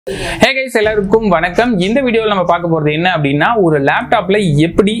Hey guys, எல்லாருக்கும் வணக்கம். இந்த வீடியோல நம்ம பார்க்க போறது என்ன அப்படினா ஒரு லேப்டாப்ல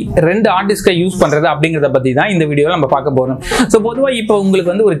எப்படி ரெண்டு ஹார்ட் டிஸ்கை யூஸ் பண்றது அப்படிங்கறத பத்தி தான் இந்த வீடியோல நம்ம பார்க்க போறோம். சோ பொதுவா இப்போ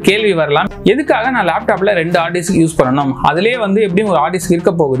உங்களுக்கு வந்து ஒரு கேள்வி வரலாம். எதுக்காக நான் லேப்டாப்ல ரெண்டு ஹார்ட் டிஸ்க் யூஸ் பண்ணனும்? அதிலே வந்து எப்படி ஒரு ஹார்ட் டிஸ்க்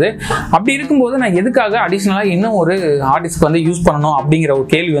இருக்க போகுது? அப்படி இருக்கும்போது நான் எதுக்காக அடிஷனலா இன்னும் ஒரு ஹார்ட் டிஸ்க் வந்து யூஸ் பண்ணனும் அப்படிங்கற ஒரு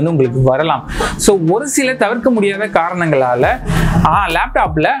கேள்வி வந்து உங்களுக்கு வரலாம். சோ ஒரு சில தவிர்க்க முடியாத காரணங்களால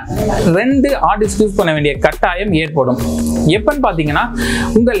லேப்டாப்ல ரெண்டு ஹார்ட் டிஸ்க் யூஸ் பண்ண வேண்டிய கட்டாயம் ஏற்படும். எப்பன்னு பாத்தீங்கன்னா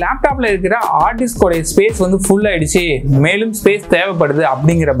உங்க லேப்டாப்ல இருக்கிற ஹார்ட் டிஸ்கோட ஸ்பேஸ் வந்து ஃபுல் ஆயிடுச்சு, மேலும் ஸ்பேஸ் தேவைப்படுது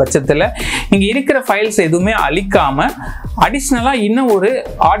அப்படிங்கிற பட்சத்துல இங்க இருக்கிற ஃபைல்ஸ் எதுவுமே அழிக்காம அடிஷனலா இன்னும் ஒரு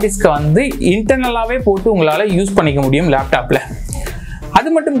ஹார்ட் டிஸ்கை வந்து இன்டர்னலாவே போட்டு உங்களால யூஸ் பண்ணிக்க முடியும் லேப்டாப்ல.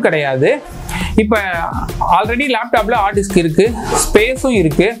 அது மட்டும் கிடையாது, இப்ப ஆல்ரெடி லேப்டாப்ல ஹார்ட் டிஸ்க் இருக்கு, ஸ்பேஸும்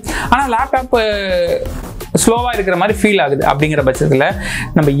இருக்கு, ஆனா லேப்டாப் ஸ்லோவா இருக்கிற மாதிரி ஃபீல் ஆகுது அப்படிங்கிற பட்சத்தில்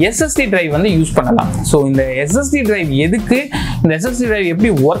நம்ம எஸ்எஸ்டி டிரைவ் வந்து யூஸ் பண்ணலாம். ஸோ இந்த எஸ்எஸ்டி டிரைவ் எதுக்கு, இந்த எஸ்எஸ்டி டிரைவ் எப்படி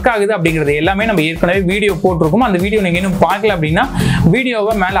ஒர்க் ஆகுது அப்படிங்கிறது எல்லாமே நம்ம ஏற்கனவே வீடியோ போட்டிருக்கோம். அந்த வீடியோ நீங்க இன்னும் பார்க்கல அப்படின்னா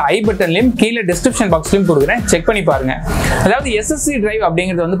வீடியோவை மேலே ஐ பட்டன்லையும் கீழே டிஸ்கிரிப்ஷன் பாக்ஸ்லையும் கொடுக்குறேன், செக் பண்ணி பாருங்க. அதாவது எஸ்எஸ்டி டிரைவ்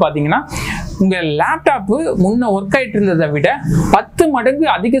அப்படிங்கிறது வந்து பார்த்தீங்கன்னா உங்க லேப்டாப் முன்ன ஒர்க் ஆகிட்டு இருந்ததை விட 10 மடங்கு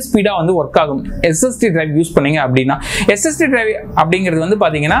அதிக ஸ்பீடா வந்து ஒர்க் ஆகும் எஸ்எஸ்டி டிரைவ் யூஸ் பண்ணீங்க அப்படின்னா. எஸ்எஸ்டி டிரைவ் அப்படிங்கிறது வந்து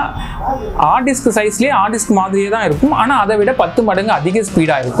பாத்தீங்கன்னா ஹார்ட் டிஸ்க் சைஸ்லயே ஹார்ட் டிஸ்க் மாதிரியே தான் இருக்கும், ஆனா அதை விட 10 மடங்கு அதிக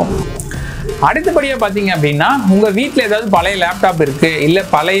ஸ்பீடா இருக்கும். அடுத்தபடியா பாத்தீங்க அப்படின்னா உங்க வீட்டில் ஏதாவது பழைய லேப்டாப் இருக்கு, இல்ல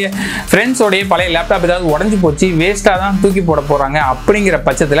பழைய ஃப்ரெண்ட்ஸோடைய பழைய லேப்டாப் ஏதாவது உடஞ்சி போச்சு, வேஸ்டா தான் தூக்கி போட போறாங்க அப்படிங்கிற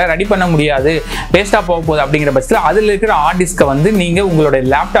பட்சத்தில் ரெடி பண்ண முடியாது, வேஸ்டா போக போகுது அப்படிங்கிற பட்சத்தில் அதில் இருக்கிற ஹார்ட் டிஸ்கை வந்து நீங்க உங்களுடைய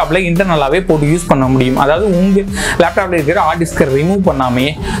லேப்டாப்ல இன்டர்னலாவே போட்டு யூஸ் பண்ண முடியும். அதாவது உங்க லேப்டாப்ல இருக்கிற ஹார்ட் டிஸ்கை ரிமூவ் பண்ணாமே.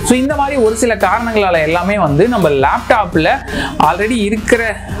 ஸோ இந்த மாதிரி ஒரு சில காரணங்களால எல்லாமே வந்து நம்ம லேப்டாப்ல ஆல்ரெடி இருக்கிற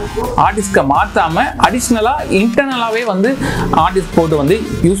ஹார்ட் டிஸ்கை மாற்றாம அடிஷ்னலா இன்டர்னலாவே வந்து ஹார்ட் டிஸ்க் போட்டு வந்து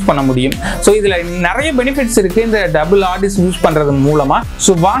யூஸ் பண்ண முடியும். ஸோ இதுல நிறைய பெனிஃபிட்ஸ் இருக்கு இந்த டபுள் ஹார்ட் டிஸ்க் யூஸ் பண்றது மூலமா.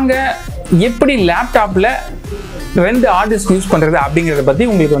 ஸோ வாங்க எப்படி லேப்டாப்ல ரெண்டு ஹார்ட் டிஸ்க் யூஸ் பண்றது அப்படிங்கறத பத்தி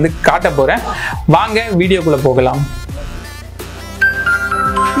உங்களுக்கு வந்து காட்ட போறேன். வாங்க வீடியோக்குள்ள போகலாம்.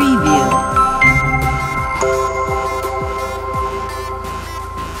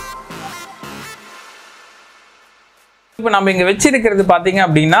 இப்போ நம்ம இங்க வச்சிருக்கிறது பாத்தீங்க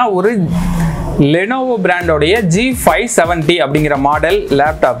அப்படின்னா ஒரு லெனோவோ பிராண்டோடைய G570 அப்படிங்கிற மாடல்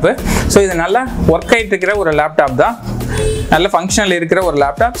லேப்டாப். ஸோ இது நல்லா ஒர்க் ஆகிட்டு இருக்கிற ஒரு லேப்டாப் தான், நல்ல ஃபங்க்ஷனல் இருக்கிற ஒரு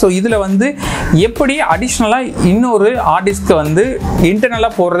லேப்டாப். ஸோ இதில் வந்து எப்படி அடிஷ்னலாக இன்னொரு ஹார்ட் டிஸ்க் வந்து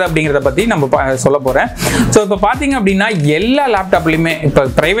இன்டர்னலாக போடுறது அப்படிங்கிறத பற்றி நம்ம சொல்ல போகிறேன். ஸோ இப்போ பார்த்தீங்க அப்படின்னா எல்லா லேப்டாப்லையுமே, இப்போ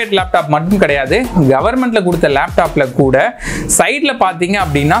ப்ரைவேட் லேப்டாப் மட்டும் கிடையாது, கவர்மெண்ட்டில் கொடுத்த லேப்டாப்பில் கூட சைடில் பார்த்தீங்க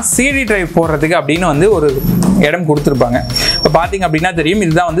அப்படின்னா சிடி டிரைவ் போடுறதுக்கு அப்படின்னு வந்து ஒரு இடம் கொடுத்துருப்பாங்க. இப்போ பார்த்தீங்க அப்படின்னா தெரியும்,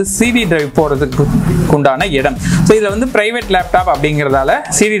 இதுதான் வந்து சிடி டிரைவ் போடுறதுக்கு உண்டான இடம். ஸோ இதில் வந்து ப்ரைவேட் லேப்டாப் அப்படிங்கிறதால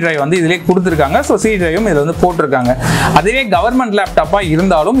சிடி டிரைவ் வந்து இதிலே கொடுத்துருக்காங்க. ஸோ சிடி டிரைவும் இதில் வந்து போட்டிருக்காங்க. அதுவே கவர்மெண்ட் லேப்டாப்பாக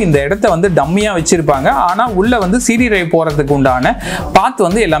இருந்தாலும் இந்த இடத்த வந்து டம்மியாக வச்சிருப்பாங்க, ஆனால் உள்ள வந்து சிடி டிரைவ் போகிறதுக்கு உண்டான பாத்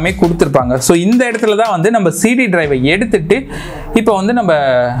வந்து எல்லாமே கொடுத்துருப்பாங்க. ஸோ இந்த இடத்துல தான் வந்து நம்ம சிடி டிரைவை எடுத்துட்டு இப்போ வந்து நம்ம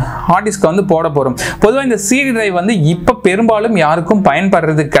ஹார்ட் டிஸ்க் வந்து போட போகிறோம். பொதுவாக இந்த சிடி டிரைவ் வந்து இப்போ பெரும்பாலும் யாருக்கும்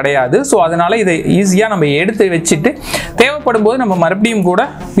பயன்படுறது கிடையாது. ஸோ அதனால இதை ஈஸியாக நம்ம எடுத்து வச்சுட்டு தேவைப்படும் போது நம்ம மறுபடியும் கூட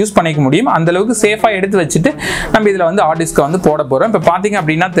யூஸ் பண்ணிக்க முடியும். அந்த அளவுக்கு சேஃபாக எடுத்து வச்சுட்டு நம்ம இதில் வந்து ஹார்ட் டிஸ்கை வந்து போட போகிறோம். இப்போ பார்த்தீங்க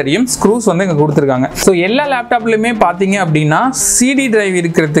அப்படின்னா தெரியும், ஸ்க்ரூஸ் வந்து இங்கே கொடுத்துருக்காங்க. ஸோ எல்லா லேப்டாப்லையுமே பார்த்தீங்க அப்படின்னா சிடி டிரைவ்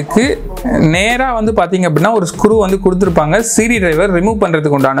இருக்கிறதுக்கு நேராக வந்து பார்த்தீங்க அப்படின்னா ஒரு ஸ்க்ரூ வந்து கொடுத்துருப்பாங்க, சிடி டிரைவர் ரிமூவ்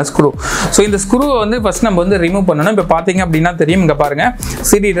பண்ணுறதுக்கு உண்டான ஸ்க்ரூ. ஸோ இந்த ஸ்க்ரூவை வந்து ஃபர்ஸ்ட் நம்ம வந்து ரிமூவ் பண்ணணும். இப்போ பார்த்தீங்க அப்படின்னா தெரியும், இங்கே பாருங்க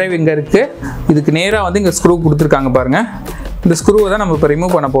சிடி டிரைவ் இங்கே இருக்கு, இதுக்கு நேராக வந்து இங்கே ஸ்க்ரூ கொடுத்துருக்காங்க பாருங்க. இந்த ஸ்க்ரூவை தான் நம்ம இப்போ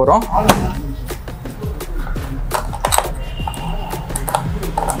ரிமூவ் பண்ண போகிறோம்.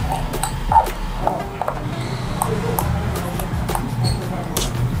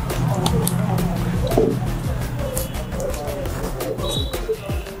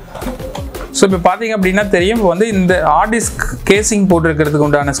 ஸோ இப்போ பார்த்தீங்க அப்படின்னா தெரியும், இப்போ வந்து இந்த ஹார்ட் டிஸ்க் கேசிங் போட்டிருக்கிறதுக்கு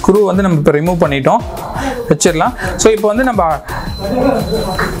உண்டான ஸ்க்ரூ வந்து நம்ம இப்போ ரிமூவ் பண்ணிட்டோம், வச்சிடலாம். ஸோ இப்போ வந்து நம்ம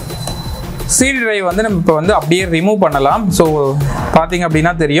சிடி டிரைவ் வந்து நம்ம இப்போ வந்து அப்படியே ரிமூவ் பண்ணலாம். ஸோ பார்த்தீங்க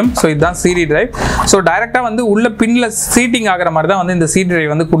அப்படின்னா தெரியும், ஸோ இதுதான் சிடி டிரைவ். ஸோ டைரெக்டாக வந்து உள்ள பின்ல சீட்டிங் ஆகிற மாதிரி தான் வந்து இந்த சிடி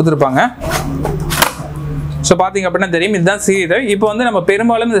டிரைவ் வந்து கொடுத்துருப்பாங்க. ஸோ பார்த்தீங்க அப்படின்னா தெரியும், இதுதான் சிடி டிரைவ். இப்போ வந்து நம்ம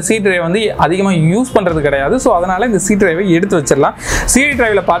பெரும்பாலும் இந்த சிடி டிரைவ் வந்து அதிகமாக யூஸ் பண்ணுறது கிடையாது. ஸோ அதனால் இந்த சிடி டிரைவை எடுத்து வச்சிடலாம். சிடி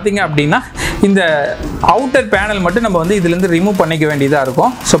டிரைவில் பார்த்தீங்க அப்படின்னா இந்த அவுட்டர் பேனல் மட்டும் நம்ம வந்து இதுலேருந்து ரிமூவ் பண்ணிக்க வேண்டியதாக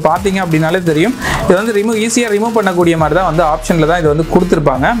இருக்கும். ஸோ பார்த்தீங்க அப்படின்னாலே தெரியும், இது வந்து ஈஸியாக ரிமூவ் பண்ணக்கூடிய மாதிரி தான் வந்து ஆப்ஷனில் தான் இது வந்து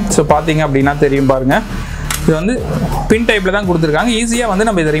கொடுத்துருப்பாங்க. ஸோ பார்த்தீங்க அப்படின்னா தெரியும் பாருங்கள், இது வந்து பின் டைப்ல தான் கொடுத்துருக்காங்க, ஈஸியாக வந்து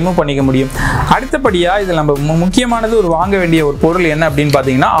நம்ம இதை ரிமூவ் பண்ணிக்க முடியும். அடுத்தபடியாக இதில் நம்ம முக்கியமானது ஒரு வாங்க வேண்டிய ஒரு பொருள் என்ன அப்படின்னு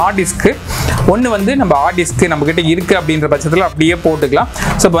பார்த்தீங்கன்னா ஹார்ட் டிஸ்க்கு. ஒன்று வந்து நம்ம ஹார்ட் டிஸ்க்கு நம்மக்கிட்ட இருக்குது அப்படின்ற பட்சத்தில் அப்படியே போட்டுக்கலாம்.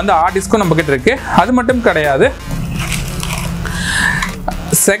 ஸோ இப்போ வந்து ஹார்ட் டிஸ்க்கும் நம்மக்கிட்ட இருக்குது. அது மட்டும் கிடையாது,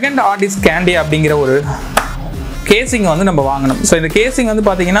 செகண்ட் ஹார்ட் டிஸ்க் கேண்டி அப்படிங்கிற ஒரு கேசிங் வந்து நம்ம வாங்கணும். ஸோ இந்த கேசிங் வந்து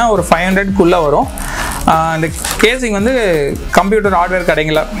பார்த்தீங்கன்னா ஒரு 500க்குள்ளே வரும். இந்த கேசிங் வந்து கம்ப்யூட்டர் ஹார்ட்வேர்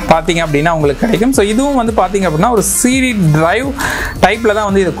கடைகளில் பார்த்தீங்க அப்படின்னா உங்களுக்கு கிடைக்கும். ஸோ இதுவும் வந்து பார்த்தீங்க அப்படின்னா ஒரு சிடி டிரைவ் டைப்பில் தான்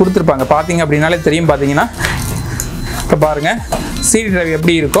வந்து இதை கொடுத்துருப்பாங்க. பார்த்தீங்க அப்படின்னாலே தெரியும். பார்த்தீங்கன்னா இப்போ பாருங்கள், சிடி டிரைவ்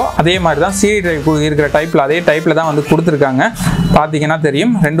எப்படி இருக்கோ அதே மாதிரி தான் சிடி டிரைவ் இருக்கிற டைப்பில் அதே டைப்பில் தான் வந்து கொடுத்துருக்காங்க. பார்த்தீங்கன்னா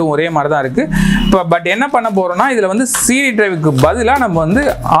தெரியும், ரெண்டும் ஒரே மாதிரி தான் இருக்குது. இப்போ பட் என்ன பண்ண போகிறோம்னா இதில் வந்து சிடி டிரைவுக்கு பதிலாக நம்ம வந்து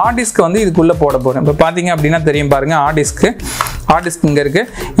ஹார்ட் டிஸ்க் வந்து இதுக்குள்ளே போட போகிறோம். இப்போ பார்த்தீங்க அப்படின்னா தெரியும் பாருங்கள், ஹார்ட் டிஸ்க் இங்கே இருக்குது.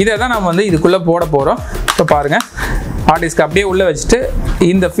 இதை தான் நம்ம வந்து இதுக்குள்ளே போட போகிறோம். இப்போ பாருங்கள், ஹார்ட் டிஸ்க் அப்படியே உள்ளே வச்சுட்டு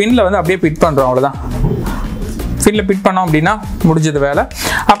இந்த ஃபின்னில் வந்து அப்படியே ஃபிட் பண்ணுறோம். அவ்வளோதான். ஃபின்னில் ஃபிட் பண்ணோம் அப்படின்னா முடிஞ்சது வேலை.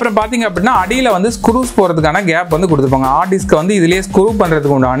 அப்புறம் பார்த்தீங்க அப்படின்னா அடியில் வந்து ஸ்க்ரூஸ் போகிறதுக்கான கேப் வந்து கொடுத்துருப்பாங்க. ஹார்ட் டிஸ்க்கை வந்து இதிலேயே ஸ்க்ரூ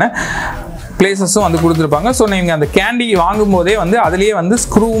பண்ணுறதுக்கு உண்டான பிளேசஸும் வந்து கொடுத்துருப்பாங்க. ஸோ நீங்கள் அந்த கேண்டி வாங்கும் போதே வந்து அதுலேயே வந்து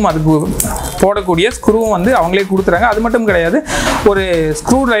ஸ்க்ரூவும் அதுக்கு போடக்கூடிய ஸ்க்ரூவும் வந்து அவங்களே கொடுத்துறாங்க. அது மட்டும் கிடையாது, ஒரு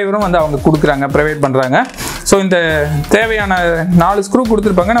ஸ்க்ரூ டிரைவரும் வந்து அவங்க கொடுக்குறாங்க, ப்ரொவைட் பண்ணுறாங்க. ஸோ இந்த தேவையான 4 ஸ்க்ரூ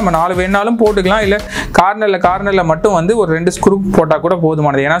கொடுத்துருப்பாங்க. நம்ம 4 வேணாலும் போட்டுக்கலாம், இல்லை கார்னரில் மட்டும் வந்து ஒரு 2 ஸ்க்ரூ போட்டால் கூட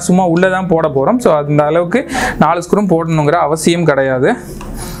போதுமானது. ஏன்னா சும்மா உள்ளே தான் போட போகிறோம். ஸோ அந்த அளவுக்கு 4 ஸ்க்ரூ போடணுங்கிற அவசியம் கிடையாது.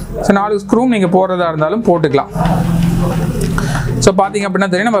 ஸோ 4 ஸ்க்ரூ நீங்கள் போடுறதா இருந்தாலும் போட்டுக்கலாம். ஸோ பார்த்தீங்க அப்படின்னா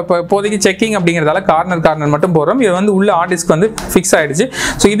தெரியும், நம்ம இப்போ இப்போதைக்கு செக்கிங் அப்படிங்கிறதால கார்னர் மட்டும் போடுறோம். இது வந்து உள்ள ஹார்ட் டிஸ்க் வந்து ஃபிக்ஸ் ஆகிடுச்சு.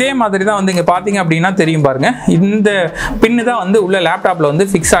 ஸோ இதே மாதிரி தான் வந்து இங்கே பார்த்தீங்க அப்படின்னா தெரியும் பாருங்கள், இந்த பின்னு தான் வந்து உள்ள லேப்டாப்பில் வந்து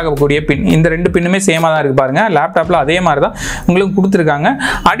ஃபிக்ஸ் ஆகக்கூடிய பின். இந்த 2 பின்னுமே சேமாக தான் இருக்குது பாருங்கள். லேப்டாப்பில் அதே மாதிரி தான் உங்களுக்கு கொடுத்துருக்காங்க.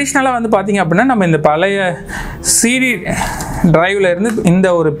 அடிஷ்னலாக வந்து பார்த்தீங்க அப்படின்னா நம்ம இந்த பழைய சிடி டிரைவில் இருந்து இந்த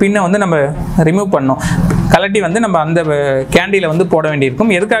ஒரு பின்னை வந்து நம்ம ரிமூவ் பண்ணோம், கலட்டி வந்து நம்ம அந்த கேண்டியில் வந்து போட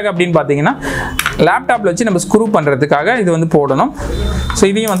வேண்டியிருக்கும். எதுக்காக அப்படின்னு பார்த்தீங்கன்னா லேப்டாப்பில் வச்சு நம்ம ஸ்க்ரூ பண்ணுறதுக்காக இது வந்து போடணும். ஸோ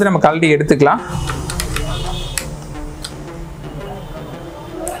இதையும் வந்து நம்ம கலட்டி எடுத்துக்கலாம்.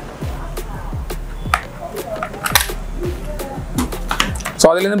 ஸோ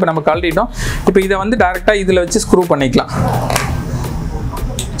அதுலேருந்து இப்போ நம்ம கழட்டிட்டோம். இப்போ இதை வந்து டைரெக்டாக இதில் வச்சு ஸ்க்ரூ பண்ணிக்கலாம்.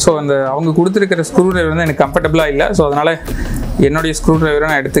 ஸோ அந்த அவங்க கொடுத்துருக்கிற ஸ்க்ரூ டிரைவர் வந்து எனக்கு கம்ஃபர்டபுளாக இல்லை. ஸோ அதனால் என்னுடைய ஸ்க்ரூ டிரைவரை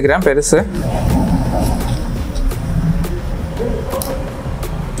நான் எடுத்துக்கிறேன், பெருசு.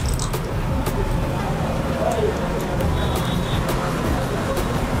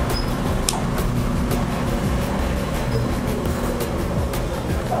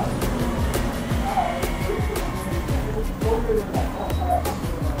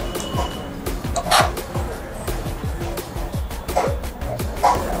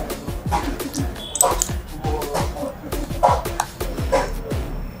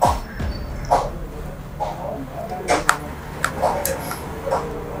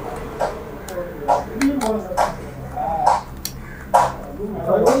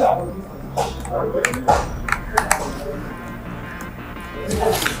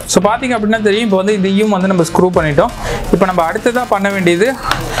 ஸோ பார்த்தீங்க அப்படின்னா தெரியும், இப்போ வந்து இதையும் வந்து நம்ம ஸ்க்ரூ பண்ணிட்டோம். இப்போ நம்ம அடுத்ததாக பண்ண வேண்டியது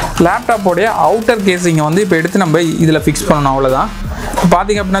லேப்டாப்போடைய அவுட்டர் கேசிங்கை வந்து இப்போ எடுத்து நம்ம இதில் ஃபிக்ஸ் பண்ணணும். அவ்வளோதான். இப்போ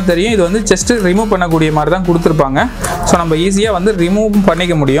பார்த்தீங்க அப்படின்னா தெரியும், இது வந்து ஜஸ்ட்டு ரிமூவ் பண்ணக்கூடிய மாதிரி தான் கொடுத்துருப்பாங்க. ஸோ நம்ம ஈஸியாக வந்து ரிமூவ்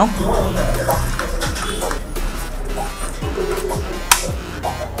பண்ணிக்க முடியும்.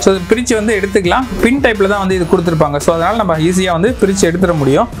 ஸோ பிரித்து வந்து எடுத்துக்கலாம். பின் டைப்பில் தான் வந்து இது கொடுத்துருப்பாங்க. ஸோ அதனால் நம்ம ஈஸியாக வந்து பிரித்து எடுத்துட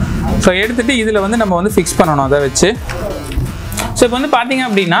முடியும். ஸோ எடுத்துகிட்டு இதில் வந்து நம்ம வந்து ஃபிக்ஸ் பண்ணணும் அதை வச்சு. ஸோ இப்போ வந்து பார்த்தீங்க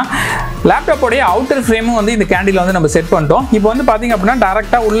அப்படின்னா லேப்டாப்போடைய அவுட்டர் ஃப்ரேமும் வந்து இந்த கேண்டில் வந்து நம்ம செட் பண்ணிட்டோம். இப்போ வந்து பார்த்தீங்க அப்படின்னா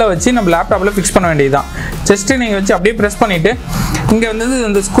டேரெக்டாக உள்ளே வச்சு நம்ம லேப்டாப்பில் ஃபிக்ஸ் பண்ண வேண்டியது தான். ஜஸ்ட்டு நீங்கள் வச்சு அப்படியே ப்ரெஸ் பண்ணிவிட்டு இங்கே வந்து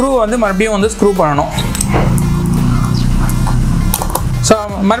இந்த ஸ்க்ரூ வந்து மறுபடியும் வந்து ஸ்க்ரூ பண்ணணும். ஸோ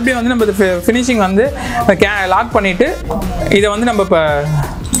மறுபடியும் வந்து நம்ம ஃபினிஷிங் வந்து லாக் பண்ணிவிட்டு இதை வந்து நம்ம இப்போ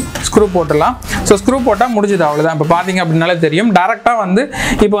ஸ்க்ரூ போட்டுடலாம். ஸோ ஸ்க்ரூ போட்டால் முடிஞ்சது, அவ்வளோதான். இப்போ பார்த்தீங்க அப்படின்னாலே தெரியும், டேரெக்டாக வந்து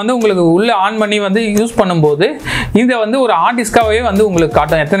இப்போ வந்து உங்களுக்கு உள்ளே ஆன் பண்ணி வந்து யூஸ் பண்ணும்போது இதை வந்து ஒரு ஹார்ட் டிஸ்காகவே வந்து உங்களுக்கு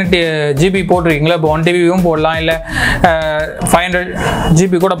காட்டும். எத்தனை ஜிபி போட்டிருக்கீங்களா? இப்போ 1 TBயும் போடலாம், இல்லை 500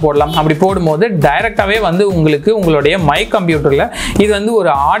 GB கூட போடலாம். அப்படி போடும்போது டைரெக்டாகவே வந்து உங்களுக்கு உங்களுடைய மை கம்ப்யூட்டரில் இது வந்து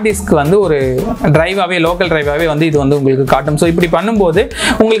ஒரு ஹார்ட் டிஸ்க் வந்து ஒரு டிரைவாகவே, லோக்கல் டிரைவாகவே வந்து இது வந்து உங்களுக்கு காட்டும். ஸோ இப்படி பண்ணும்போது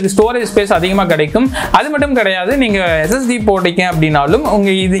உங்களுக்கு ஸ்டோரேஜ் ஸ்பேஸ் அதிகமாக கிடைக்கும். அது மட்டும் கிடையாது, நீங்கள் SSD போட்டிங்க அப்படின்னாலும்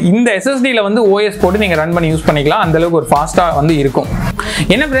உங்கள் இந்த SSDயில் வந்து OS போட்டு நீங்கள் ரன் பண்ணி யூஸ் பண்ணிக்கலாம். அந்தளவுக்கு ஒரு ஃபாஸ்ட்டாக வந்து இருக்கும்.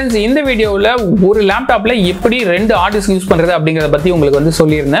 என்ன ஃப்ரெண்ட்ஸ், இந்த வீடியோவில் ஒரு லேப்டாப்பில் எப்படி 2 ஹார்ட் டிஸ்க் யூஸ் பண்ணுறது அப்படிங்கிறத பற்றி உங்களுக்கு வந்து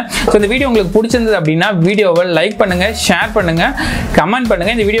சொல்லியிருந்தேன். ஸோ இந்த வீடியோ உங்களுக்கு பிடிச்சிருந்தது அப்படின்னா வீடியோவை லைக் பண்ணுங்கள், ஷேர் பண்ணுங்கள், கமெண்ட்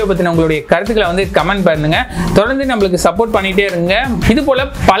பண்ணுங்கள். இந்த வீடியோ பற்றின உங்களுடைய கருத்துக்களை வந்து கமெண்ட் பண்ணுங்கள். தொடர்ந்து நம்மளுக்கு சப்போர்ட் பண்ணிகிட்டே இருங்க. இது போல்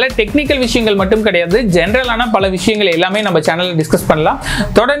பல டெக்னிக்கல் விஷயங்கள் மட்டும் கிடையாது, ஜென்ரலான பல விஷயங்கள் எல்லாமே நம்ம சேனலில் டிஸ்கஸ் பண்ணலாம்.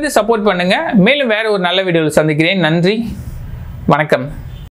 தொடர்ந்து சப்போர்ட் பண்ணுங்கள். மேலும் வேறு ஒரு நல்ல வீடியோவில் சந்திக்கிறேன். நன்றி, வணக்கம்.